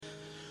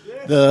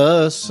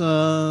The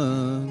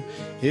sun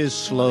is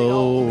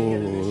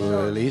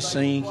slowly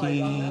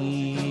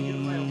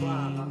sinking.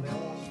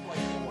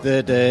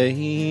 The day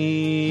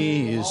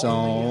is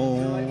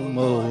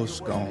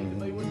almost gone.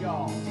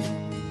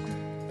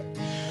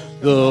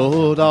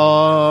 Though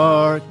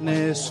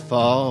darkness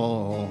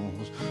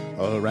falls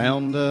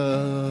around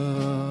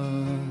us,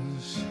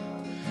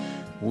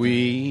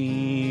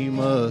 we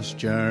must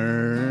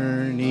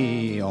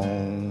journey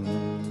on.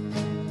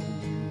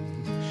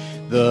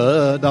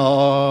 The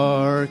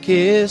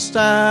darkest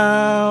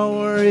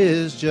hour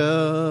is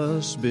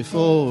just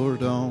before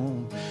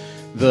dawn.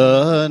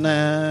 The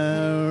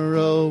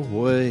narrow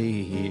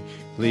way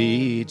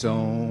leads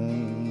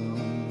on.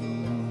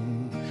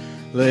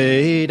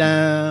 Lay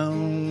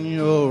down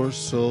your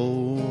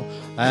soul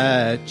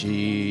at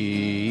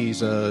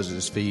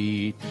Jesus'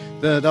 feet.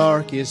 The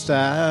darkest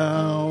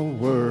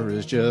hour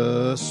is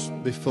just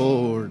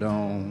before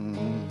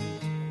dawn.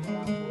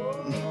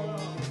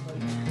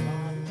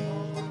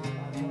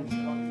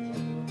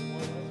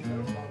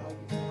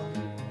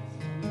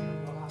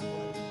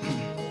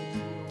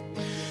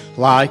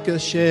 Like a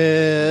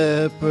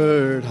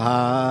shepherd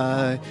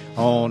high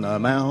on a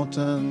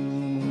mountain,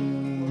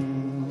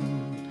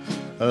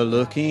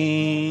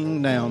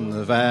 looking down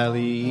the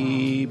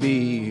valley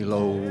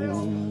below.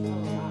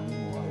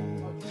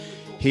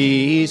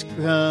 He's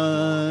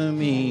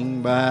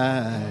coming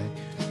back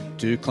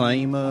to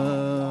claim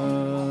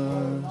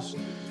us.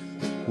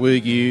 Will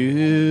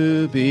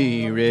you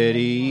be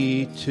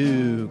ready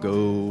to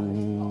go?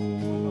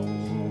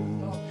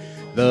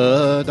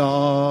 The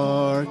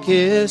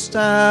darkest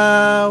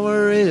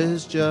hour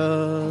is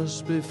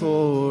just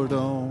before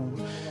dawn.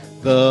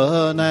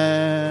 The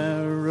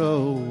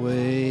narrow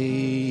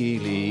way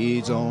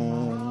leads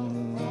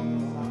on.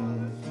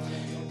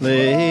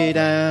 Lay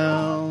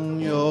down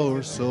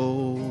your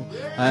soul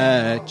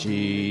at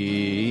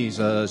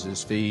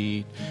Jesus'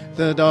 feet.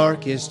 The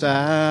darkest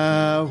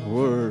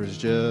hour is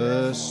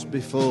just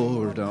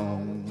before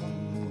dawn.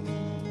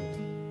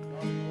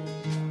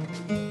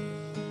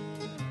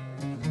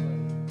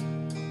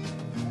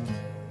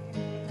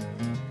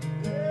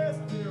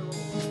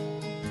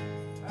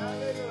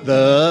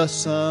 The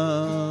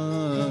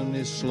sun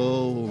is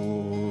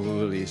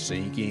slowly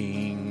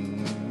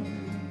sinking.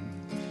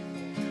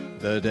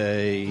 The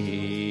day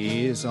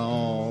is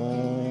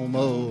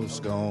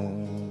almost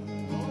gone.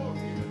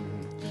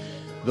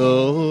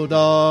 Though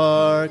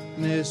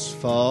darkness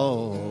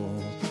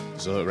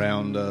falls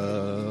around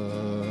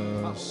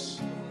us,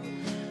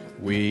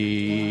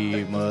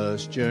 we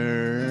must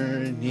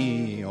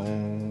journey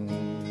on.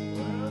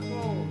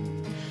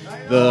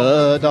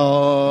 The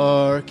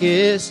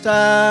darkest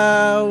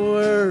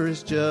hour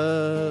is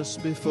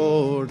just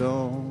before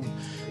dawn.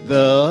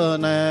 The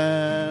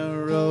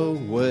narrow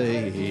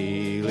way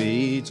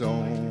leads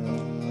on.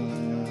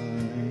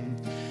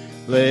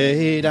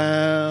 Lay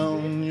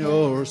down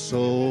your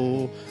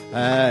soul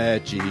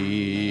at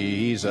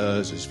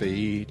Jesus'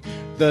 feet.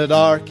 The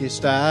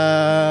darkest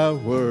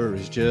hour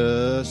is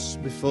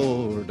just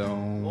before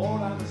dawn.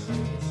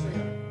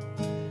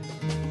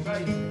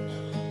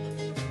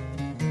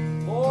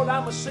 Lord,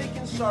 I'm a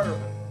seeking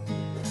servant.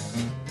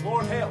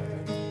 Lord, help me.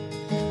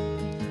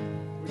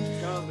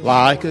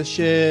 Like a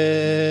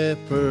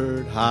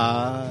shepherd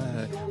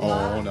high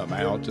on a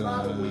mountain,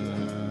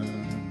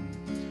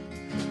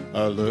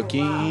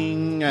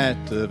 looking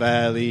at the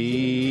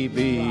valley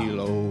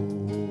below.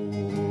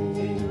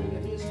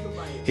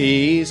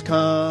 He's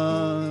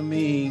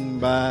coming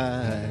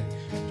back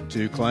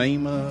to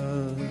claim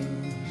us.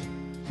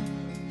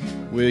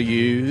 Will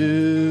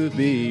you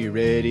be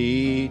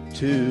ready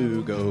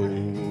to go?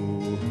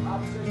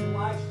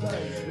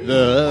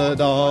 The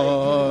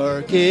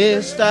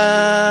darkest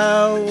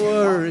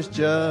hour is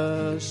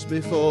just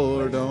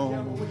before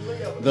dawn.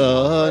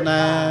 The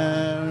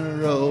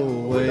narrow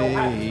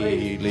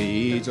way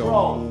leads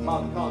on.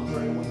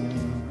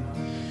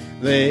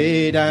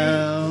 Lay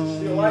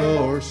down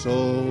your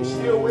soul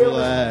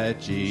at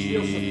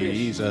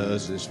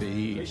Jesus'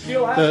 feet.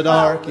 The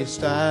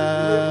darkest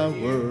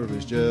hour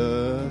is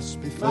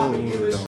just before dawn.